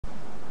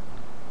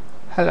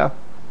Hello,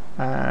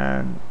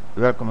 and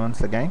welcome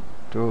once again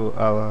to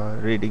our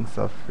readings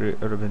of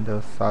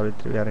Aurobindo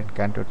Savitri. We are in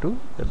Canto 2,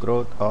 The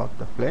Growth of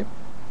the Flame.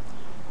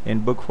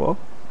 In Book 4,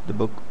 The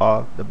Book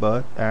of the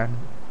Birth and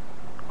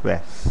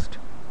Quest.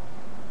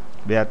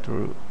 We are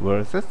through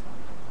verses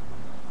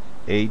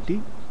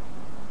 80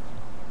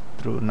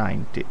 through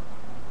 90.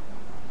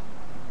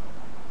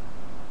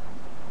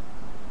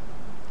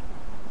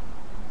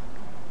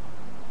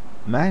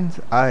 Man's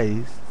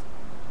eyes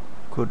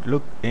could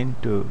look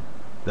into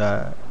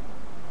the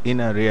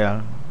inner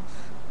realms.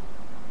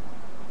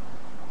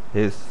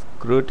 His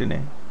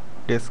scrutiny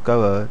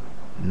discovered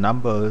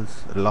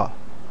numbers law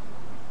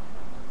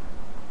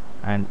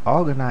and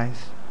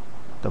organized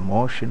the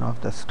motion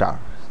of the stars.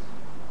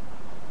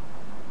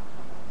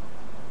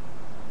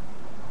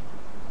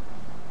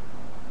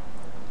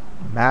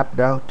 Mapped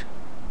out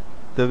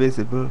the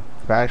visible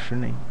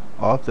fashioning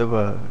of the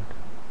world,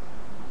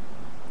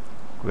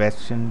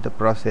 questioned the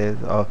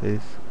process of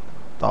his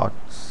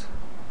thoughts,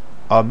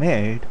 or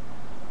made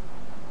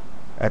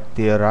a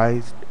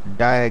theorized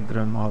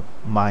diagram of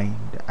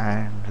mind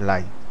and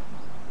life.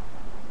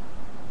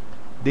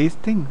 These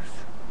things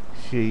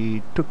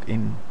she took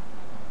in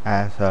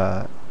as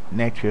her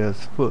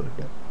nature's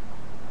food,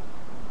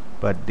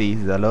 but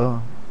these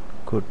alone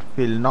could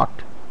fill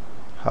not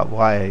her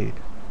wide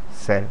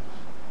self.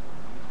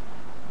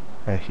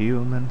 A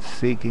human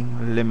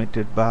seeking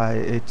limited by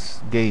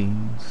its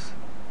gains.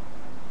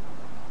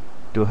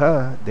 To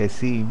her they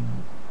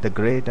seem the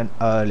great and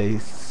early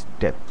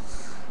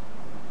steps,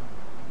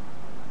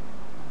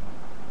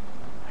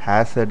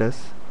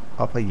 hazardous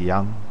of a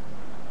young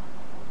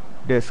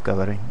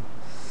discovering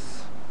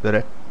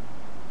spirit,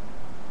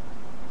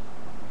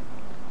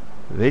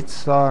 which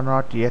saw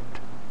not yet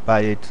by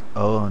its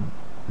own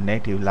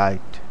native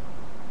light.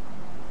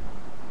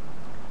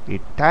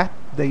 It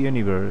tapped the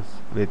universe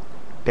with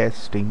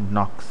testing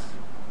knocks,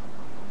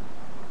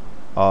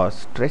 or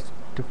stretched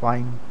to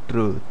find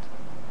truth,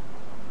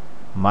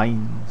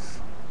 mind's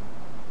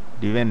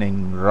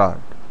divining rod.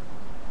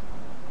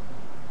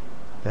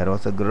 There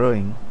was a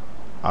growing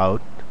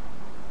out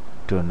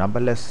to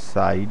numberless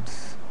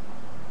sides,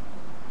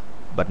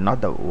 but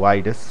not the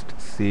widest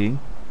seeing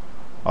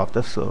of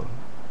the soul.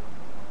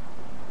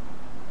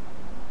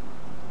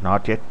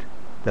 Not yet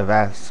the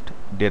vast,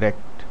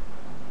 direct,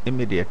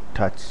 immediate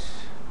touch,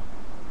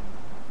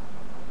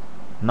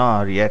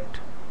 nor yet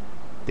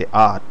the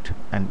art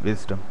and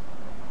wisdom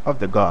of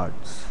the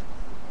gods.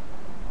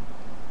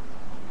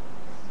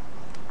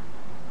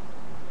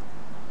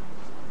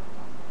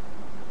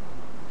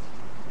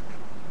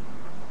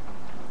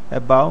 A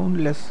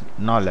boundless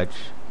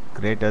knowledge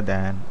greater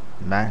than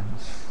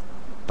man's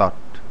thought,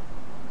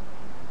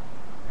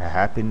 a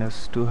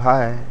happiness too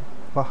high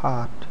for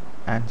heart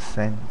and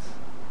sense,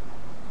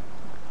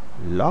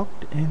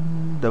 locked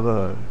in the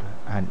world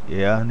and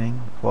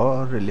yearning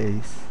for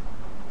release.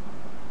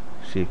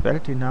 She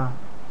felt enough,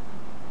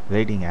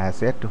 waiting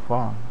as yet to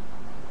form.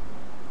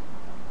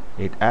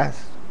 It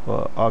asked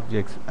for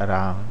objects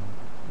around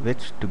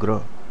which to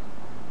grow,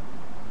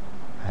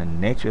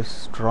 and nature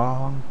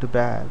strong to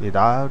bear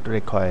without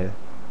recoil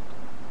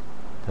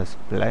the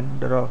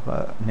splendor of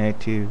her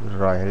native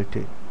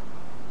royalty,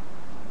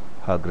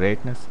 her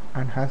greatness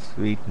and her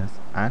sweetness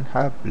and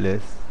her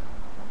bliss,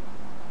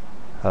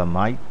 her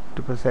might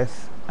to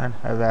possess and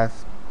her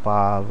vast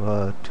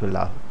power to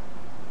love.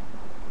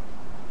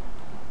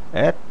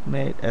 Earth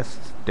made a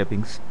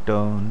stepping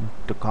stone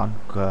to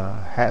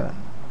conquer heaven.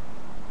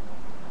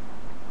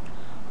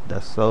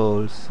 The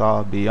soul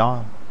saw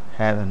beyond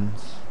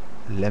heaven's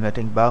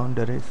limiting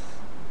boundaries,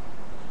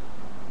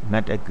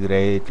 met a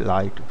great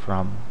light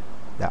from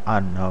the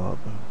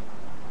unknowable,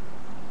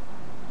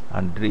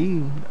 and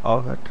dreamed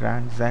of a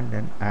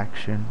transcendent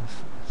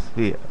action's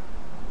sphere.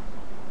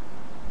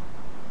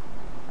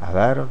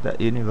 Aware of the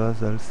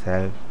universal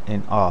self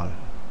in all,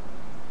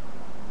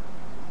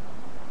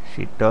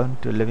 she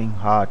turned to living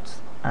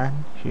hearts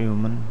and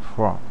human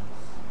forms.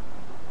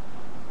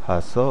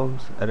 Her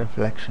soul's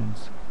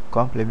reflections,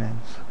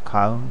 complements,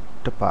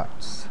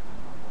 counterparts,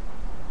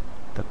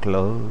 the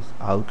close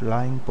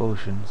outlying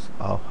portions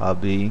of her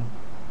being,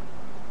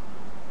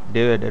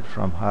 divided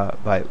from her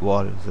by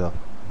walls of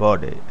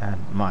body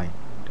and mind,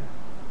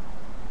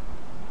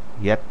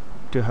 yet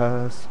to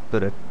her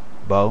spirit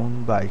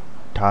bound by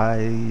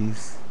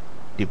ties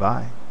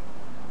divine.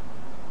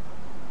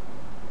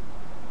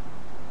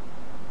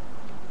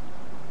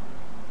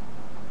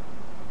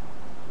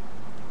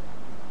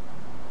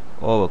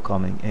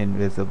 Overcoming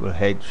invisible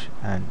hedge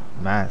and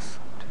masked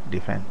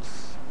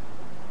defense,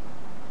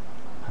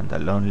 and the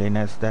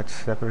loneliness that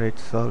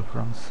separates soul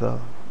from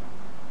soul.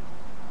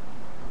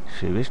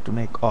 She wished to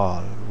make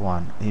all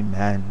one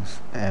immense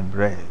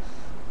embrace,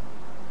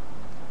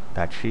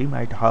 that she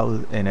might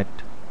house in it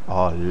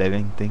all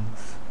living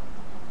things,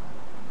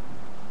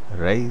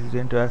 raised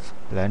into a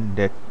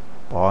splendid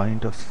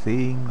point of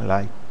seeing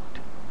light,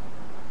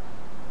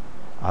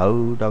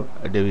 out of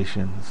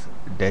divisions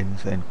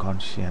dense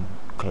inconscient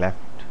cleft,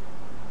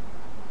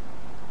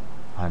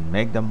 and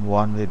make them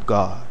one with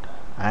God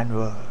and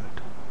world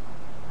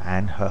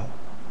and her.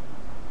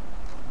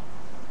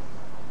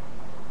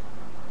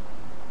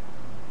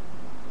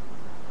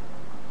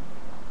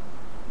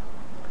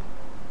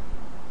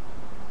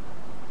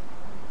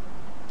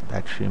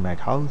 That she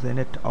might house in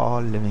it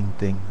all living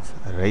things,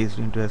 raised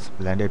into a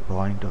splendid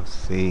point of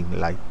seeing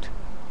light,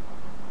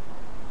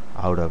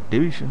 out of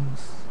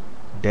divisions,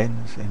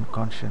 dense,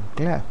 inconscient,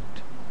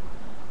 cleft,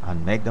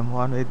 and make them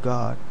one with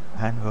God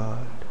and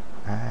world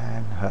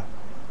and her.